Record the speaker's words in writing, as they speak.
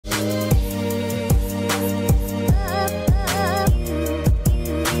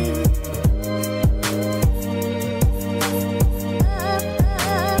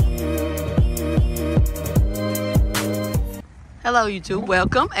Hello YouTube,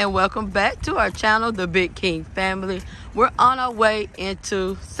 welcome and welcome back to our channel, the Big King family. We're on our way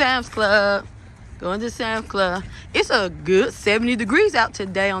into Sam's Club. Going to Sam's Club. It's a good 70 degrees out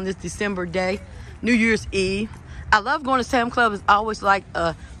today on this December day, New Year's Eve. I love going to Sam's Club. It's always like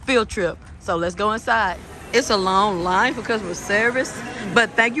a field trip. So let's go inside. It's a long line for customer service,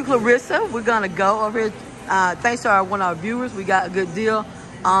 but thank you, Clarissa. We're gonna go over here. Thanks to one of our viewers, we got a good deal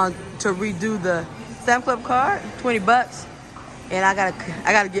on to redo the Sam's Club card, 20 bucks. And I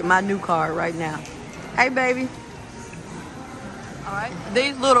gotta get my new card right now. Hey, baby. All right,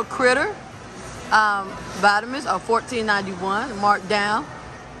 these little critter vitamins are $14.91, marked down.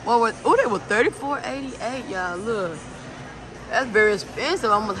 They were $34.88, y'all. Look, that's very expensive.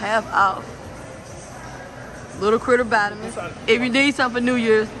 Almost half off. Little critter vitamins. If you need something for New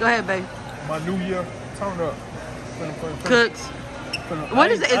Year's, go ahead, baby. My New Year, turn up. Cooks.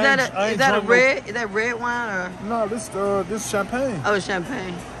 What is it? Is that a red? Is that red wine or? No, this champagne. Oh, it's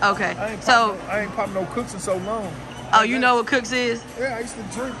champagne. Okay. I ain't popped no Cooks in so long. Oh, you know what Cooks is? Yeah, I used to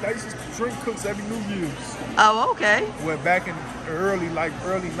drink Cooks every New Year's. Oh, okay. Well, back in early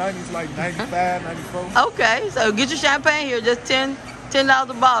 90s, like 95, 94. Okay, so get your champagne here, just $10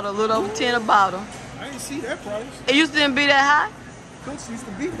 a bottle, a little over 10 a bottle. I didn't see that price. It used to be that high? Cooks used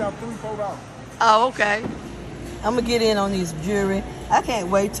to be about $3-4. Oh, okay. I'm gonna get in on these jewelry. I can't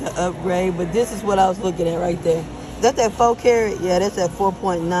wait to upgrade, but this is what I was looking at right there. Is that 4 carat? Yeah, that's that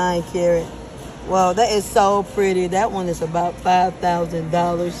 4.9 carat. Wow, that is so pretty. That one is about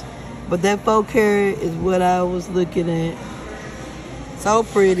 $5,000. But that 4 carat is what I was looking at. So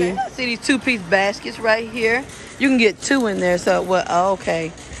pretty. Okay, I see these 2-piece baskets right here. You can get 2 in there. So what? Oh,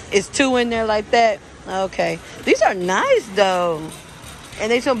 okay. It's 2 in there like that? Okay. These are nice though.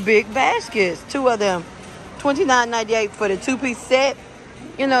 And they some big baskets. 2 of them. $29.98 for the 2-piece set.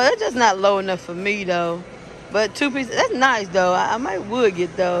 You know, that's just not low enough for me though. But 2-piece, that's nice though. I would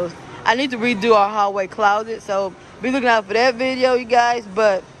get those. I need to redo our hallway closet, so be looking out for that video, you guys.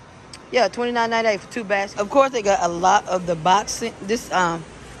 But yeah, $29.98 for 2 baskets. Of course, they got a lot of the boxing. This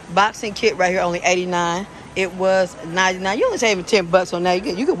boxing kit right here, only $89. It was $99. You only saving 10 bucks on that.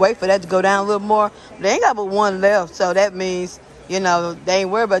 You could wait for that to go down a little more. But they ain't got but 1 left, so that means, you know, they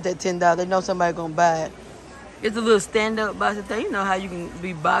ain't worried about that $10. They know somebody gonna buy it. It's a little stand-up boxing thing. You know how you can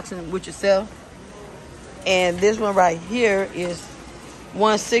be boxing with yourself. And this one right here is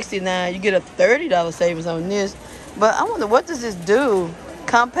 $169. You get a $30 savings on this. But I wonder, what does this do?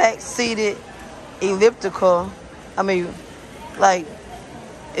 Compact seated elliptical. I mean, like,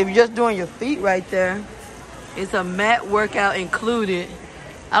 if you're just doing your feet right there, it's a mat workout included.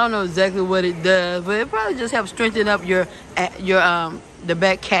 I don't know exactly what it does, but it probably just helps strengthen up your the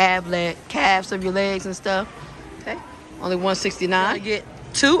back calves of your legs and stuff. Okay, only $169. I get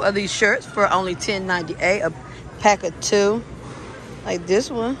 2 of these shirts for only $10.98. A pack of 2, like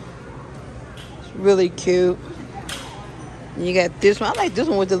this one. It's really cute. And you got this one. I like this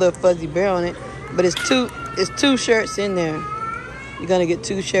one with the little fuzzy bear on it, but it's 2 shirts in there. You're gonna get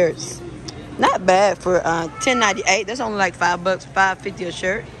 2 shirts. Not bad for $10.98. That's only like $5, $5.50 a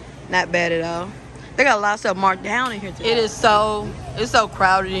shirt. Not bad at all. They got a lot of stuff marked down in here today. It's so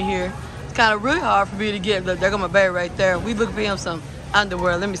crowded in here. It's kind of really hard for me to get. Look, there go my baby right there. We looking for him some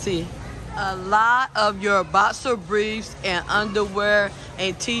underwear. Let me see. A lot of your boxer briefs and underwear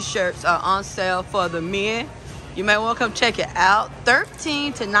and t-shirts are on sale for the men. You may want to come check it out.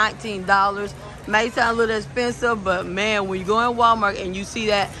 $13 to $19. May sound a little expensive, but man, when you go in Walmart and you see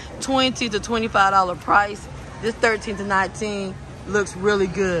that $20 to $25 price, this $13 to $19 looks really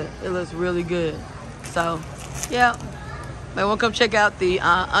good. It looks really good. So, yeah, may want to come check out the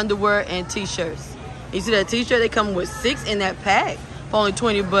underwear and t-shirts. You see that t-shirt? They come with 6 in that pack for only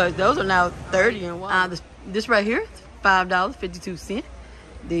 20 bucks. Those are now 30 in one. This right here, $5.52.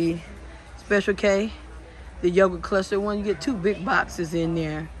 The Special K, the yogurt cluster one, you get 2 big boxes in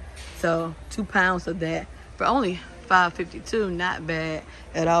there. So 2 pounds of that for only $5.52. Not bad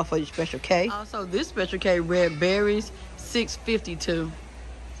at all for your Special K. Also, this Special K red berries, $6.52.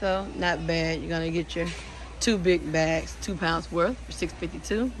 So not bad. You're gonna get your 2 big bags, 2 pounds worth for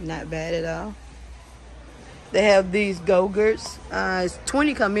 $6.52. Not bad at all. They have these Go-Gurts. It's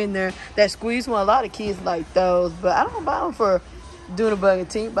 20 come in there. That squeeze one, a lot of kids like those, but I don't buy them for Dunabugking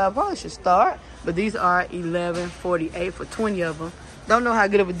team, but I probably should start. But these are $11.48 for 20 of them. Don't know how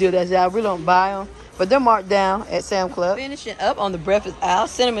good of a deal that is. I really don't buy them, but they're marked down at Sam's Club. Finishing up on the breakfast aisle,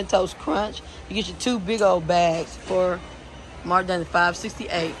 Cinnamon Toast Crunch. You get your 2 big old bags for marked down to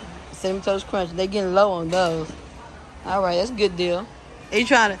 $5.68. Cinnamon Toast Crunch. They're getting low on those. All right, that's a good deal. He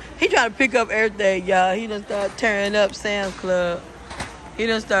trying to pick up everything, y'all. He done started tearing up Sam's Club.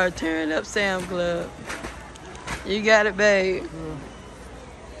 You got it, babe.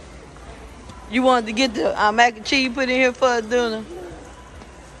 You wanted to get the mac and cheese put in here for a dinner?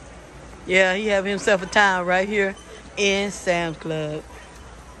 Yeah, he have himself a time right here in Sam's Club.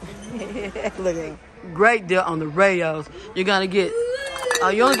 Look at him. Great deal on the radios. You're gonna get,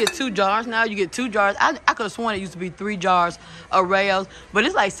 you only get 2 jars now. You get 2 jars. I could have sworn it used to be 3 jars of radios, but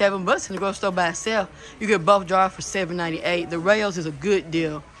it's like $7 in the grocery store by itself. You get both jars for $7.98. The radios is a good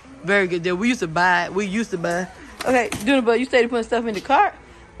deal, very good deal. We used to buy it. Okay, Dunabugking, you started putting stuff in the cart.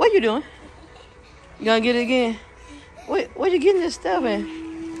 What you doing? You gonna get it again? What you getting this stuff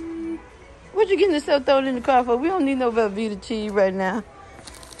in? What you getting this stuff thrown in the cart for? We don't need no Velveeta cheese right now.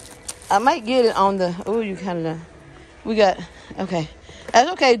 I might get it on the, oh, you kind of, we got, okay. That's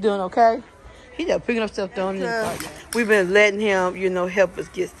okay, doing okay. He just picking up stuff throwing in the cart. We've been letting him, you know, help us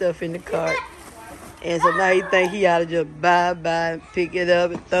get stuff in the cart. And so now he think he ought to just buy, pick it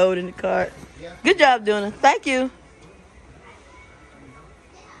up and throw it in the cart. Good job, doing it. Thank you.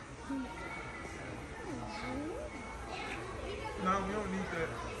 No, we don't need that.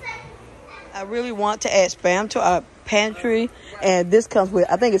 I really want to add Spam to our pantry, and this comes with,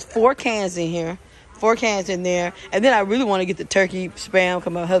 I think it's 4 cans in here, 4 cans in there, and then I really want to get the turkey Spam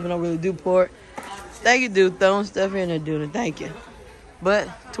because my husband don't really do pork. Thank you, dude, throwing stuff in there, dude. Thank you. But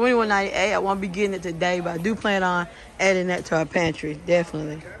 $21.98, I won't be getting it today, but I do plan on adding that to our pantry,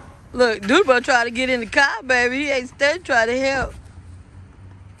 definitely. Look, dude, but try to get in the car, baby. He ain't steady trying to help.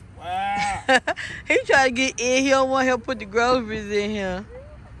 Wow. He trying to get in. He don't want help put the groceries in here.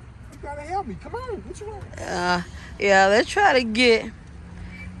 You gotta help me. Come on. What you want? Yeah, let's try to get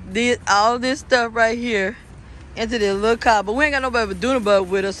all this stuff right here into this little car. But we ain't got nobody but Dunabugking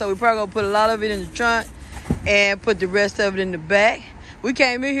with us, so we probably gonna put a lot of it in the trunk and put the rest of it in the back. We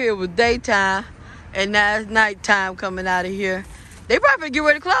came in here, it was daytime, and now it's nighttime coming out of here. They probably get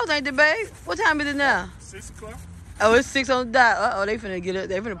ready to close, ain't they, babe? What time is it now? 6 o'clock. Oh, it's 6 on the dot. Uh-oh, they finna get up.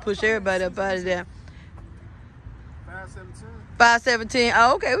 They finna push everybody up out of there. 5:17. 5:17.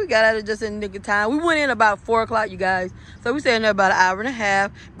 Oh, okay, we got out of just in the nick of time. We went in about 4 o'clock, you guys. So we stayed in there about an hour and a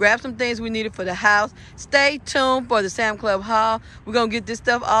half. Grabbed some things we needed for the house. Stay tuned for the Sam Club haul. We're gonna get this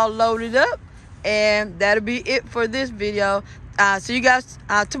stuff all loaded up, and that'll be it for this video. See you guys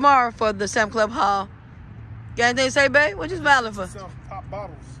tomorrow for the Sam Club haul. Got anything to say, babe? What you smiling for? Some pop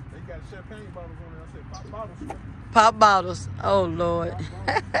bottles. They got champagne bottles on there. I said pop bottles. Pop bottles. Oh, Lord.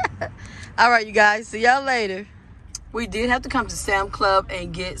 All right, you guys. See y'all later. We did have to come to Sam Club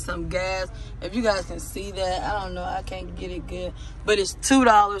and get some gas. If you guys can see that, I don't know. I can't get it good. But it's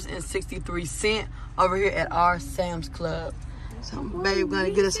 $2.63 over here at our Sam's Club. So, babe, we're going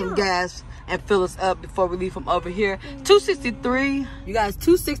to get us some gas and fill us up before we leave from over here. $2.63. You guys,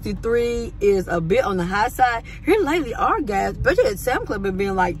 $2.63 is a bit on the high side. Here lately, our gas, especially at Sam Club, been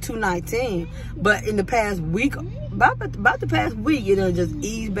being like $2.19. But in the past week, about the past week, it'll just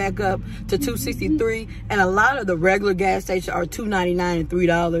ease back up to $2.63. And a lot of the regular gas stations are $2.99 and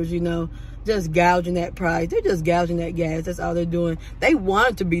 $3, you know. Just gouging that price. They're just gouging that gas. That's all they're doing. They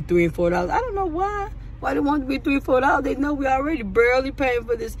want it to be $3 and $4. I don't know why. Why they want it to be $3 or $4? They know we already barely paying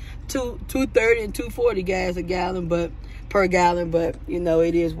for this $2.30 and $2.40 gas per gallon. But you know,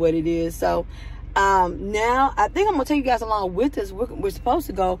 it is what it is. So now I think I'm gonna take you guys along with us. We're supposed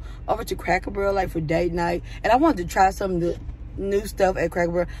to go over to Cracker Barrel like for date night, and I wanted to try some of the new stuff at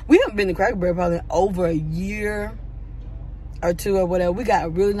Cracker Barrel. We haven't been to Cracker Barrel probably over a year or 2 or whatever. We got a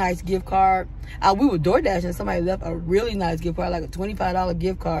really nice gift card. We were DoorDash and somebody left a really nice gift card, like a $25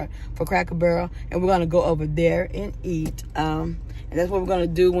 gift card for Cracker Barrel, and we're gonna go over there and eat. And that's what we're gonna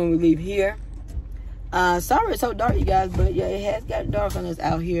do when we leave here. Sorry it's so dark, you guys, but yeah, it has got dark on us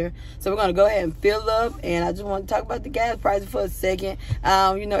out here. So we're gonna go ahead and fill up, and I just want to talk about the gas prices for a second.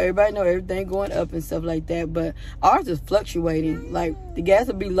 You know, everybody know everything going up and stuff like that, but ours is fluctuating. Like the gas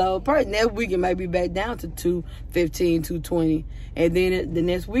will be low. Probably next week it might be back down to $2.15, $2.20, and then the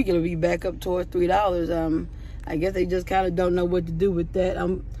next week it'll be back up towards $3. I guess they just kind of don't know what to do with that.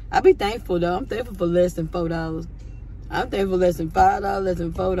 I'll be thankful though. I'm thankful for less than $4. I'm thankful less than $5, less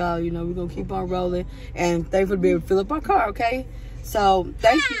than $4. You know, we're going to keep on rolling. And thankful to be able to fill up our car, okay? So,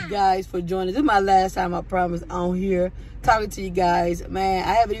 thank you guys for joining. This is my last time, I promise, on here talking to you guys. Man,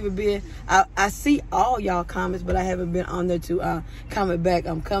 I haven't even been... I see all y'all comments, but I haven't been on there to comment back.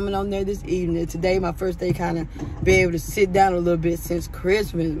 I'm coming on there this evening. Today, my first day kind of being able to sit down a little bit since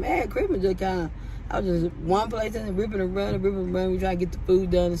Christmas. Man, Christmas just kind of... I was just one place and ripping and running. We trying to get the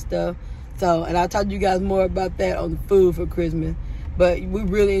food done and stuff. So, and I'll talk to you guys more about that on the food for Christmas. But we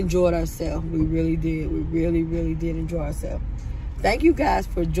really enjoyed ourselves. We really did. We really, really did enjoy ourselves. Thank you guys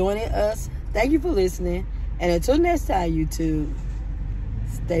for joining us. Thank you for listening. And until next time, YouTube,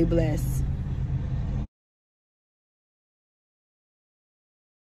 stay blessed.